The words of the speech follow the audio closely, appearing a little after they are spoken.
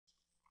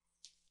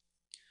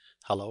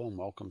Hello and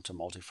welcome to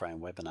Multiframe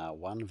Webinar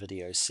 1,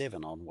 Video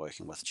 7 on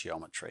working with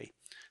geometry.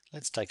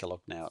 Let's take a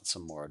look now at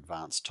some more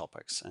advanced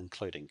topics,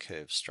 including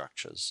curve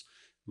structures.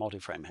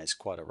 Multiframe has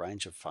quite a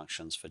range of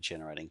functions for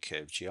generating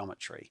curved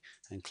geometry,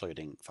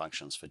 including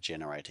functions for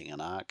generating an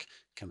arc,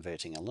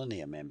 converting a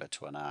linear member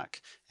to an arc,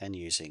 and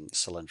using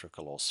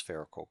cylindrical or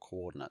spherical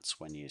coordinates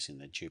when using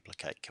the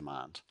duplicate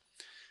command.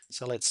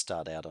 So let's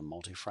start out in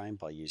Multiframe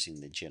by using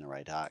the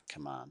generate arc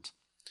command.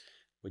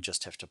 We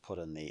just have to put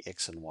in the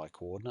x and y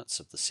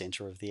coordinates of the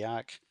center of the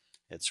arc,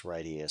 its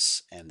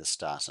radius, and the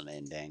start and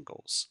end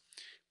angles.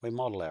 We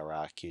model our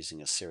arc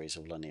using a series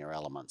of linear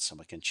elements, and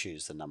we can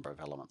choose the number of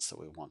elements that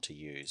we want to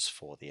use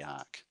for the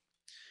arc.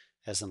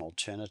 As an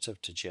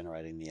alternative to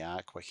generating the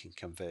arc, we can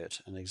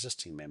convert an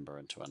existing member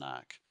into an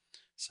arc.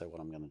 So what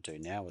I'm going to do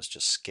now is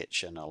just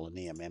sketch in a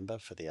linear member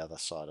for the other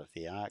side of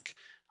the arc.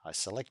 I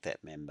select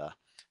that member,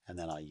 and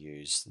then I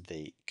use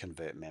the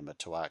convert member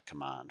to arc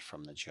command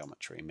from the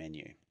geometry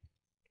menu.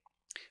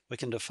 We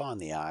can define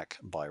the arc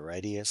by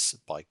radius,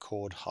 by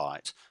chord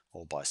height,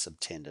 or by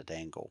subtended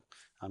angle.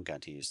 I'm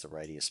going to use the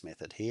radius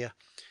method here,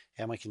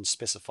 and we can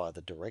specify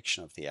the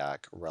direction of the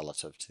arc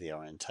relative to the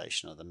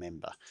orientation of the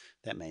member.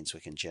 That means we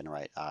can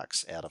generate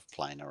arcs out of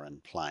plane or in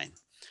plane.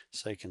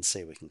 So you can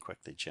see we can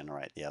quickly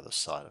generate the other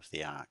side of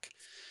the arc.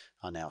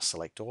 I now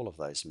select all of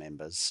those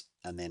members,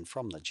 and then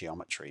from the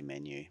geometry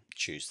menu,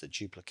 choose the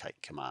duplicate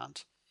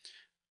command.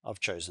 I've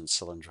chosen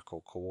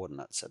cylindrical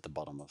coordinates at the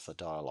bottom of the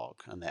dialog,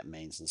 and that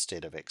means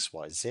instead of x,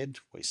 y, z,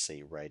 we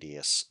see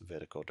radius,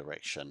 vertical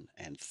direction,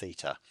 and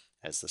theta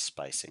as the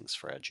spacings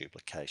for our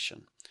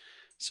duplication.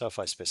 So if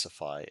I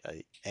specify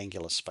an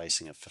angular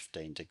spacing of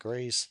 15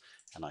 degrees,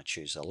 and I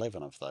choose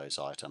 11 of those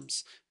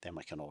items, then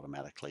we can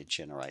automatically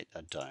generate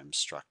a dome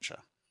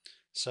structure.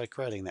 So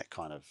creating that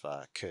kind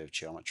of curved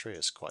geometry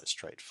is quite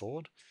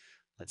straightforward.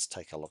 Let's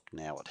take a look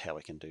now at how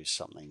we can do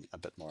something a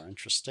bit more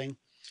interesting.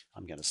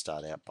 I'm going to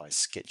start out by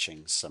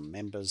sketching some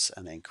members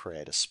and then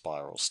create a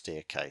spiral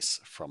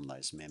staircase from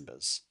those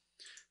members.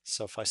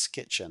 So if I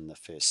sketch in the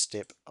first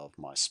step of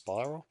my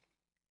spiral,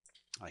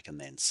 I can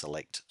then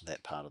select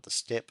that part of the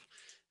step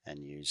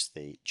and use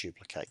the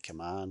duplicate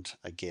command,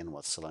 again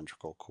with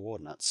cylindrical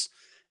coordinates,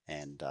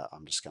 and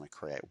I'm just going to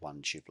create one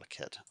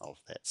duplicate of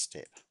that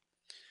step.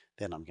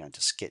 Then I'm going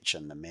to sketch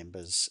in the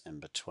members in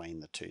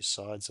between the two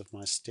sides of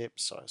my step,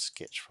 so I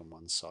sketch from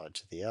one side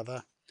to the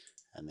other,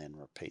 and then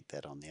repeat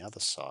that on the other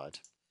side.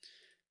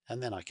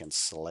 And then I can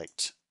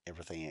select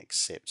everything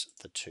except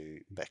the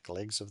two back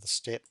legs of the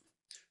step,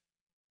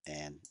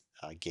 and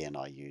again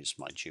I use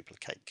my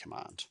duplicate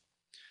command.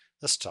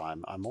 This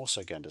time I'm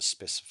also going to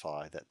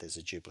specify that there's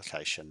a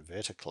duplication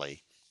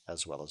vertically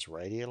as well as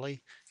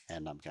radially,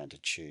 and I'm going to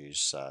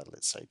choose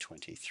let's say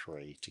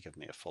 23 to give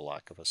me a full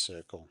arc of a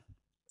circle.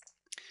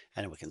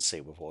 And we can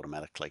see we've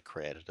automatically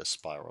created a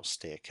spiral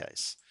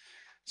staircase.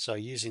 So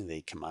using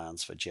the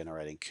commands for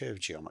generating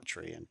curved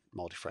geometry in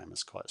Multiframe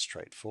is quite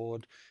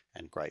straightforward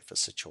and great for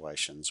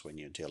situations when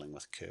you're dealing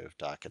with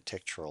curved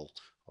architectural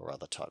or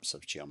other types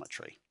of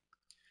geometry.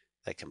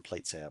 That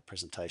completes our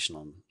presentation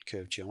on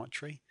curved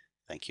geometry.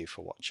 Thank you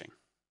for watching.